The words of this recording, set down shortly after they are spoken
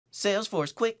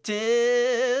Salesforce Quick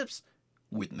Tips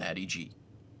with Matty G.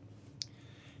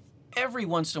 Every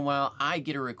once in a while, I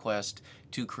get a request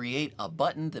to create a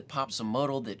button that pops a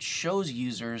modal that shows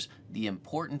users the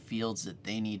important fields that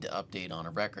they need to update on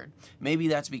a record. Maybe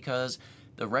that's because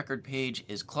the record page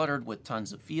is cluttered with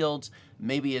tons of fields.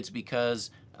 Maybe it's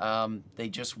because they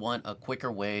just want a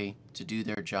quicker way to do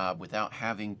their job without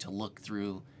having to look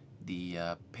through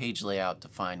the page layout to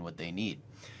find what they need.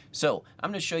 So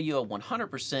I'm going to show you a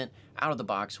 100%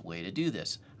 out-of-the-box way to do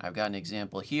this. I've got an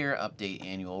example here, update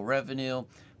annual revenue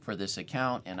for this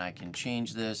account, and I can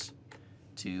change this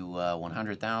to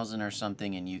 100,000 or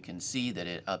something, and you can see that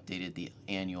it updated the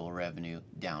annual revenue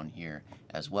down here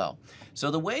as well.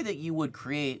 So the way that you would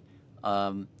create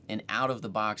an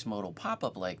out-of-the-box modal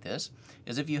pop-up like this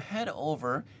is if you head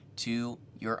over to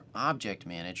your object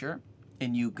manager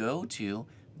and you go to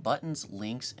buttons,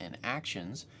 links, and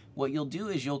actions. What you'll do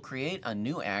is you'll create a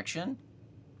new action.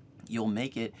 You'll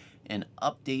make it an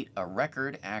update a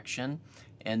record action,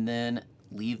 and then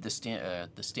leave the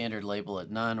standard label at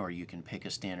none, or you can pick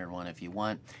a standard one if you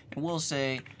want. And we'll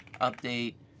say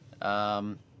update,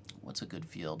 what's a good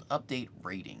field? Update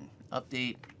rating.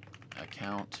 Update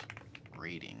account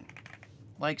rating.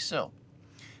 Like so.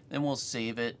 Then we'll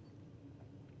save it,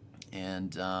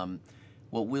 and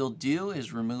what we'll do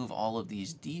is remove all of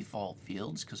these default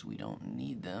fields because we don't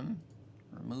need them.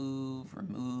 Remove.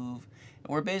 And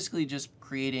we're basically just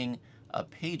creating a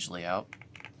page layout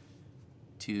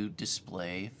to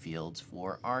display fields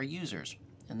for our users.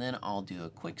 And then I'll do a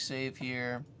quick save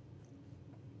here.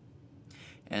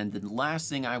 And the last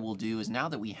thing I will do is, now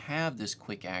that we have this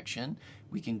quick action,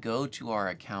 we can go to our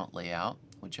account layout,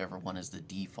 whichever one is the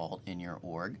default in your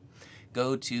org.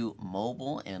 Go to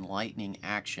Mobile and Lightning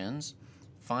Actions.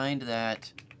 Find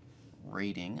that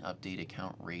rating, update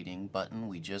account rating button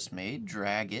we just made,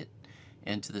 drag it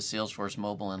into the Salesforce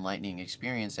Mobile and Lightning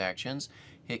Experience Actions,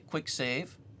 hit Quick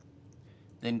Save,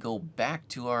 then go back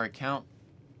to our account,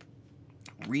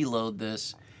 reload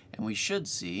this, and we should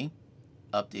see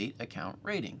update account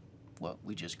rating, what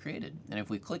we just created. And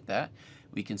if we click that,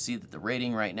 we can see that the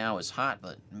rating right now is hot,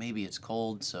 but maybe it's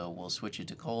cold, so we'll switch it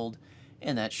to cold,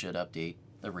 and that should update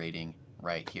the rating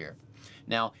right here.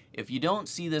 Now, if you don't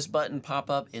see this button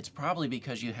pop up, it's probably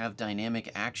because you have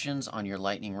dynamic actions on your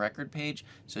Lightning record page,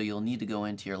 so you'll need to go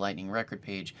into your Lightning record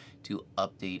page to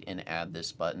update and add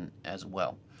this button as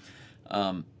well.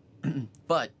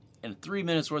 But in 3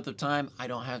 minutes worth of time,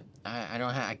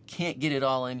 I can't get it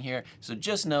all in here. So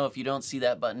just know if you don't see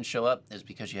that button show up, it's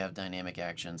because you have dynamic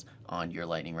actions on your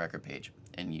Lightning record page,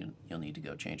 and you'll need to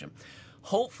go change them.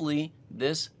 Hopefully,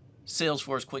 this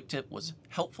Salesforce quick tip was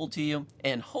helpful to you,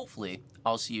 and hopefully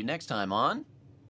I'll see you next time on